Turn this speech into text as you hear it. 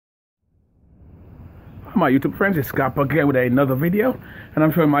my YouTube friends, it's Scott again with another video, and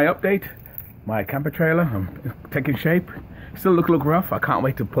I'm showing my update, my camper trailer. I'm taking shape. Still look rough. I can't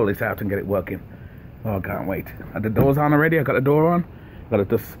wait to pull this out and get it working. Oh, I can't wait. The door's on already. I got the door on. Got to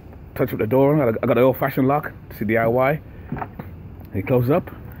just touch up the door. I got the old-fashioned lock. It's a DIY. It closes up.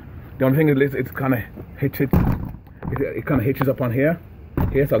 The only thing is it's kind of hitches. It kind of hitches up on here.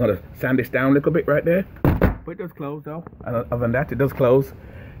 So I'm gonna sand this down a little bit right there. But it does close though. And other than that, it does close.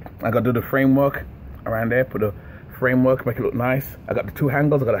 I got to do the framework around there. Put the framework, make it look nice. I got the two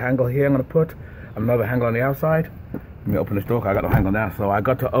handles. I got a handle here. I'm gonna put another handle on the outside. Let me open this door. I got no handle now, so I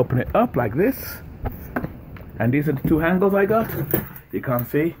got to open it up like this. And these are the two handles I got. You can't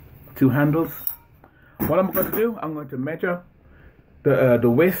see. Two handles. What I'm going to do, I'm going to measure the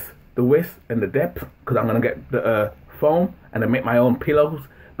width, and the depth, because I'm going to get the foam and then make my own pillows.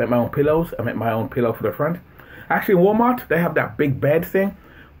 Make my own pillows and make my own pillow for the front. Actually, in Walmart they have that big bed thing,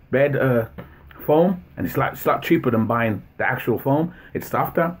 foam, and it's a lot cheaper than buying the actual foam. It's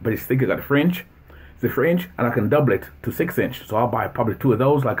softer, but it's thicker. Got the fringe. It's the fringe, and I can double it to 6 inch. So I'll buy probably two of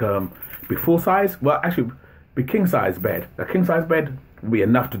those, like be full size. Well, actually, be king size bed. A king size bed will be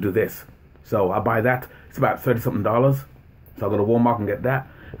enough to do this. So I'll buy that. It's about $30 something. So I'll go to Walmart and get that,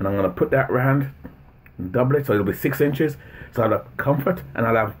 and I'm gonna put that around and double it, so it'll be 6 inches. So I'll have comfort, and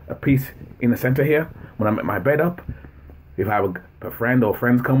I'll have a piece in the center here when I make my bed up. If I have a friend or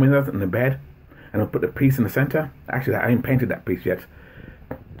friends come with us in the bed, and I'll put the piece in the center. Actually, I ain't painted that piece yet.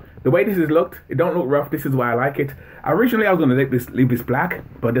 The way this has looked, it don't look rough. This is why I like it. Originally, I was gonna leave this black,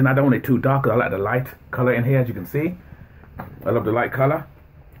 but then I don't want it too dark, because I like the light color in here, as you can see. I love the light color.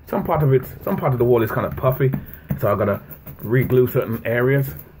 Some part of the wall is kind of puffy, so I gotta re-glue certain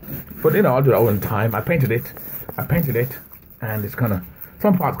areas. But you know, I'll do that all in time. I painted it, and it's kind of,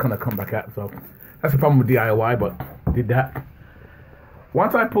 some parts kind of come back out. So that's the problem with DIY, but did that.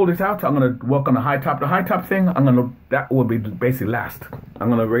 Once I pull this out, I'm gonna work on the high top. The high top thing, that will be basically last. I'm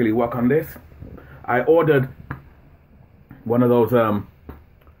gonna really work on this. I ordered one of those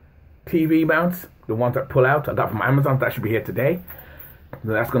TV mounts, the ones that pull out. I got from Amazon. That should be here today.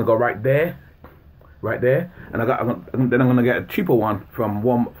 That's gonna go right there, and then I'm gonna get a cheaper one from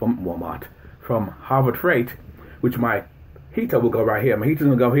Walmart, from Harbor Freight, which my heater will go right here. My heater's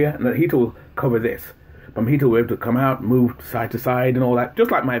gonna go here, and the heater will cover this. But my heater will be able to come out, move side to side, and all that,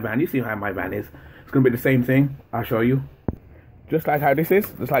 just like my van. You see how my van is. It's gonna be the same thing. I'll show you. Just like how this is,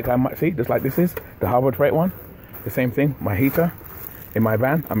 just like this is the Harbor Freight one. The same thing. My heater in my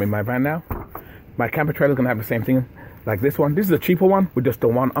van. I'm in my van now. My camper trailer is gonna have the same thing like this one. This is a cheaper one with just the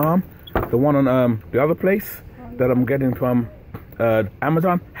one arm. The one on the other place that I'm getting from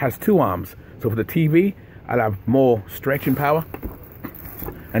Amazon has two arms. So for the TV, I'll have more stretching power.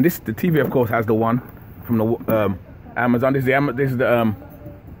 And the TV, of course, has the one from the Amazon. This is the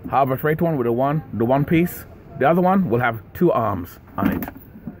Harbor Freight one with the one piece. The other one will have two arms on it.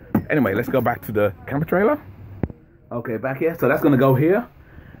 Anyway, let's go back to the camper trailer. Okay, back here. So that's gonna go here.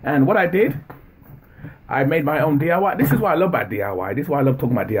 And what I did, I made my own DIY. This is what I love about DIY. This is why I love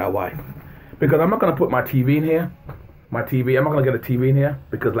talking about DIY. Because I'm not gonna put my TV in here. I'm not gonna get a TV in here,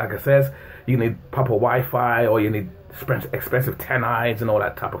 because like it says, you need proper Wi-Fi, or you need expensive 10 eyes and all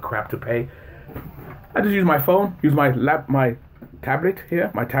that type of crap to pay. I just use my phone, use my tablet here,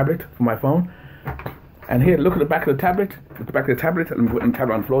 for my phone. And here, look at the back of the tablet. Let me put the tablet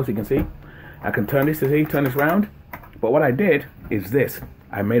on the floor so you can see. I can turn this around. But what I did is this.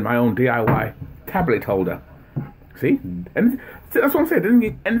 I made my own DIY tablet holder. See? And that's what I'm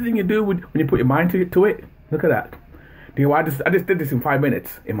saying. Anything you do when you put your mind to it, look at that. DIY, I just did this in 5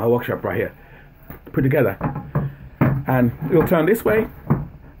 minutes in my workshop right here. Put together. And it'll turn this way.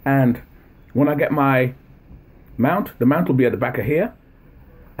 And when I get my mount, the mount will be at the back of here.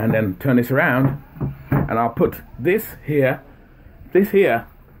 And then turn this around. And I'll put this here, which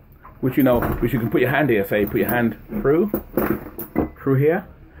you can put your hand here. Say, put your hand through here.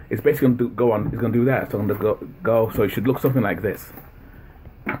 It's basically going to go on. It's going to do that. So I'm going to go. So it should look something like this,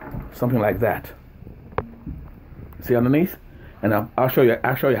 something like that. See underneath, and I'll show you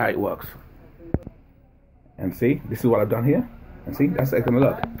how it works. And see, this is what I've done here. And see, that's how it's going to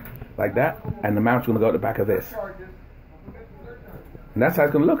look, like that. And the mount's going to go at the back of this. And that's how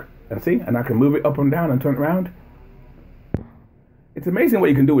it's going to look. And see, and I can move it up and down and turn it around. It's amazing what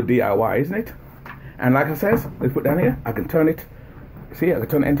you can do with DIY, isn't it? And like I says, let's put down here. I can turn it. See, I can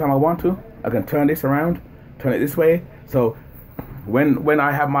turn it anytime I want to. I can turn this around, turn it this way. So when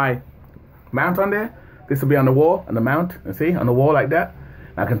I have my mount on there, this will be on the wall, and the mount, and see, on the wall like that.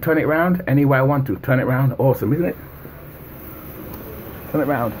 I can turn it around any way I want to. Turn it around. Awesome, isn't it? Turn it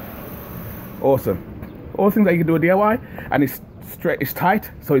around. Awesome. All things that you can do with DIY, and it's straight, it's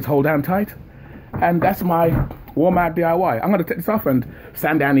tight, so it's hold down tight. And that's my wall mount DIY. I'm going to take this off and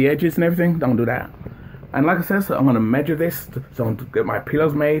sand down the edges and everything. Don't do that. And like I said, so I'm going to measure this so I'm to get my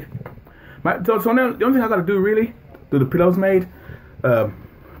pillows made. So the only thing I got to do really, do the pillows made,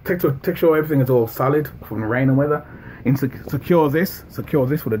 take sure everything is all solid from the rain and weather, and secure this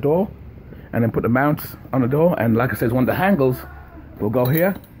for the door, and then put the mounts on the door. And like I said, one of the handles will go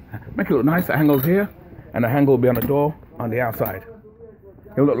here, make it look nice. The handle's here, and the handle will be on the door on the outside.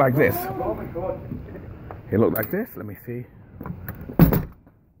 It'll look like this. It'll look like this. Let me see.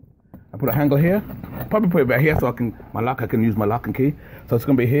 I put a handle here. Probably put it back here so I can use my lock and key. So it's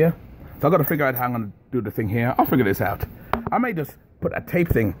gonna be here. So I got to figure out how I'm gonna do the thing here. I'll figure this out. I may just put a tape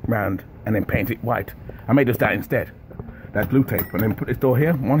thing around and then paint it white. I may just do that instead. That glue tape, and then put this door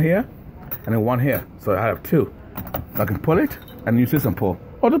here, one here, and then one here. So I have two. So I can pull it and use this and pull.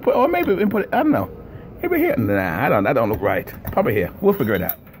 Or maybe put it. I don't know. Maybe here. Nah, that don't look right. Probably here. We'll figure it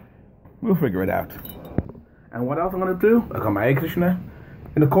out. We'll figure it out. And what else I'm gonna do? I got my air conditioner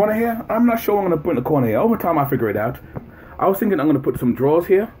in the corner here. I'm not sure what I'm gonna put in the corner here. Over time I'll figure it out. I was thinking I'm gonna put some drawers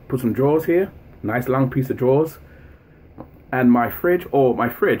here. Nice long piece of drawers. And my fridge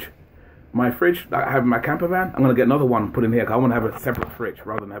that I have in my camper van, I'm gonna get another one put in here because I want to have a separate fridge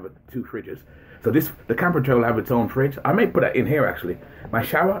rather than have two fridges. So the camper trailer will have its own fridge. I may put that in here actually. My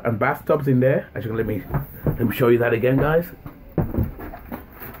shower and bathtub's in there. As you can let me show you that again, guys.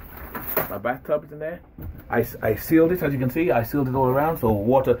 My bathtub's in there. I sealed it, as you can see. I sealed it all around so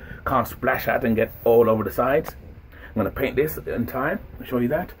water can't splash out and get all over the sides. I'm gonna paint this in time. I'll show you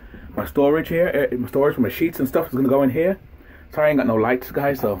that. My storage here, my storage for my sheets and stuff is gonna go in here. Sorry, I ain't got no lights,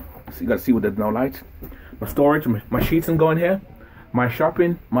 guys, so you gotta see with there's no lights. My storage, my sheets can go in here. My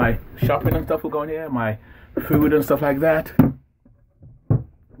shopping and stuff will go in here. My food and stuff like that will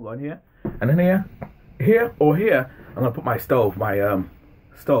go in here. And then here, I'm gonna put my stove,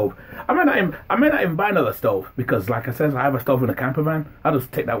 stove. I may not even buy another stove because, like I said, I have a stove in the camper van. I'll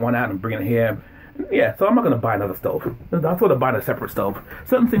just take that one out and bring it here. Yeah, so I'm not gonna buy another stove. I thought of buying a separate stove.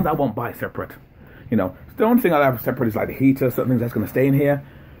 Certain things I won't buy separate. You know, the only thing I'll have separate is like the heater. Certain things that's gonna stay in here.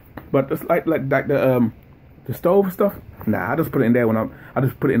 But just like the stove stuff, nah, I just put it in there I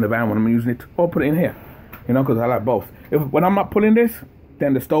just put it in the van when I'm using it, or put it in here. You know, because I like both. When I'm not pulling this,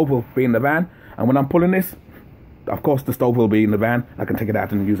 then the stove will be in the van, and when I'm pulling this, of course the stove will be in the van. I can take it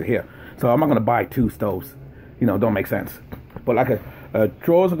out and use it here. So I'm not gonna buy two stoves. You know, don't make sense. But like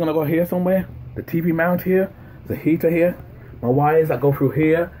drawers are gonna go here somewhere. The TV mount here, the heater here, my wires that go through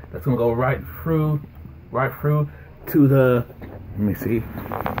here, that's gonna go right through to the, let me see,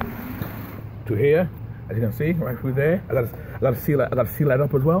 to here, as you can see, right through there. I gotta seal that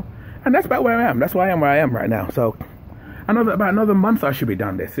up as well. And that's about where I am. That's why I am where I am right now. So about another month I should be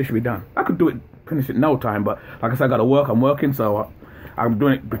done this. It should be done. I could do it, finish it in no time, but like I said, I gotta work, I'm working, so I'm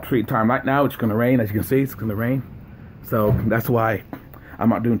doing it between time. Right now it's gonna rain, as you can see, it's gonna rain. So that's why I'm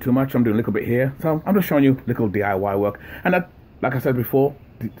not doing too much. I'm doing a little bit here. So I'm just showing you little DIY work. And that, like I said before,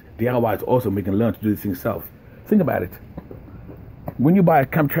 DIY is awesome. We can learn to do this thing yourself. Think about it. When you buy a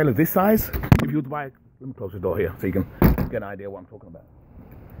camp trailer this size, if you would buy, let me close the door here so you can get an idea of what I'm talking about.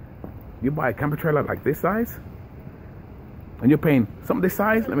 You buy a camper trailer like this size, and you're paying something this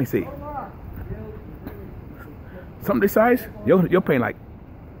size, let me see. Something this size, you're paying like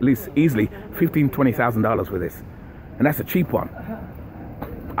at least easily $15,000 to $20,000 for this. And that's a cheap one.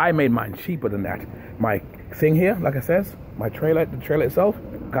 I made mine cheaper than that. My thing here, like I said, my trailer, the trailer itself,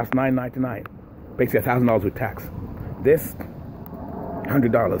 cost $9.99. Basically $1,000 with tax. This,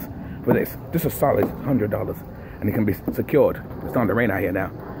 $100 for this. Just a solid $100. And it can be secured. It's starting to rain out here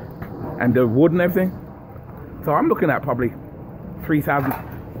now. And the wood and everything. So I'm looking at probably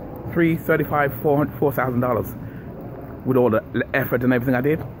 $3,000, $335, $4,000 with all the effort and everything I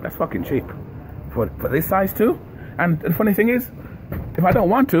did. That's fucking cheap for this size too. And the funny thing is, if I don't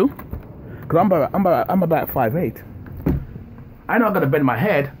want to, because I'm about 5'8", I know I gotta bend my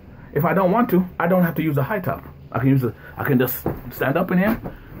head. If I don't want to, I don't have to use a high top. I can just stand up in here,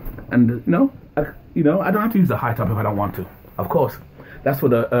 and I don't have to use the high top if I don't want to. Of course, that's where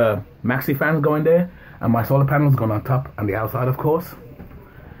the maxi fans go in there, and my solar panels going on top and the outside, of course.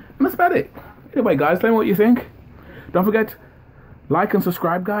 And that's about it. Anyway, guys, tell me what you think. Don't forget, like and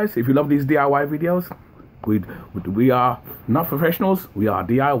subscribe, guys, if you love these DIY videos. We are not professionals, we are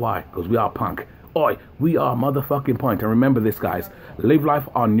DIY, because we are punk. Oi, we are motherfucking point. And remember this, guys, live life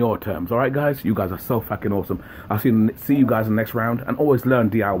on your terms. Alright, guys, you guys are so fucking awesome. I'll see you guys in the next round. And always learn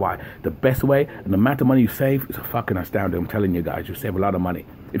DIY. The best way and the amount of money you save is fucking astounding. I'm telling you guys, you save a lot of money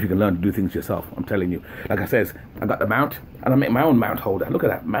if you can learn to do things yourself. I'm telling you. Like I said, I got the mount, and I make my own mount holder. Look at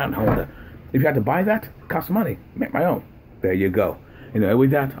that mount holder. If you had to buy that, it costs money. Make my own. There you go. Anyway,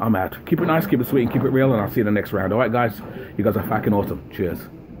 with that, I'm out. Keep it nice, keep it sweet, and keep it real, and I'll see you in the next round. All right, guys? You guys are fucking awesome. Cheers.